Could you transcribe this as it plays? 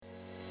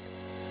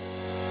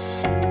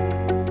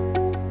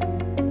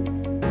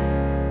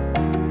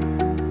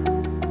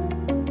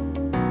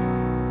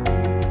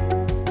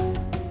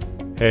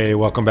Hey,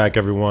 welcome back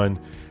everyone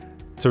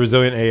to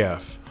Resilient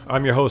AF.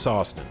 I'm your host,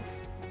 Austin.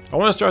 I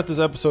want to start this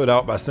episode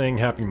out by saying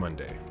happy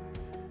Monday.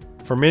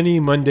 For many,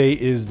 Monday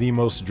is the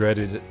most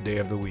dreaded day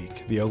of the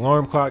week. The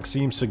alarm clock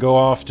seems to go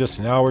off just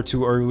an hour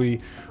too early.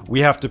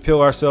 We have to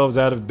peel ourselves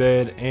out of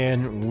bed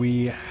and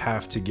we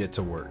have to get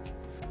to work.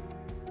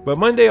 But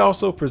Monday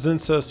also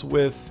presents us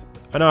with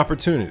an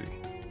opportunity.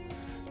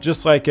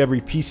 Just like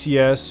every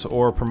PCS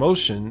or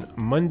promotion,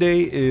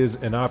 Monday is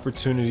an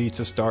opportunity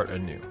to start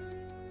anew.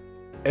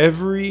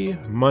 Every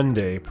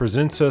Monday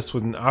presents us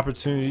with an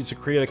opportunity to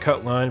create a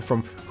cut line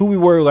from who we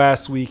were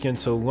last week and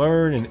to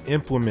learn and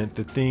implement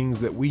the things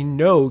that we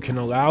know can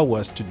allow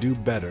us to do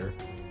better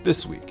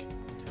this week.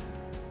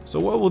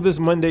 So what will this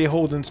Monday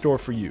hold in store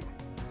for you?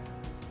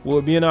 Will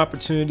it be an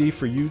opportunity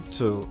for you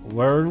to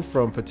learn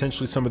from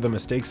potentially some of the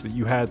mistakes that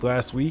you had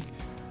last week?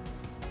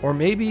 Or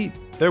maybe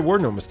there were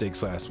no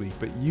mistakes last week,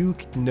 but you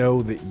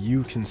know that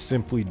you can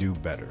simply do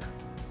better.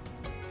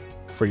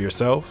 For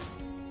yourself,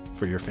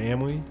 for your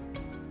family,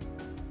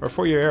 or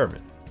for your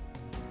airmen.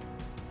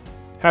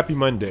 Happy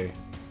Monday.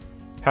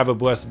 Have a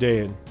blessed day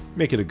and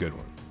make it a good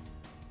one.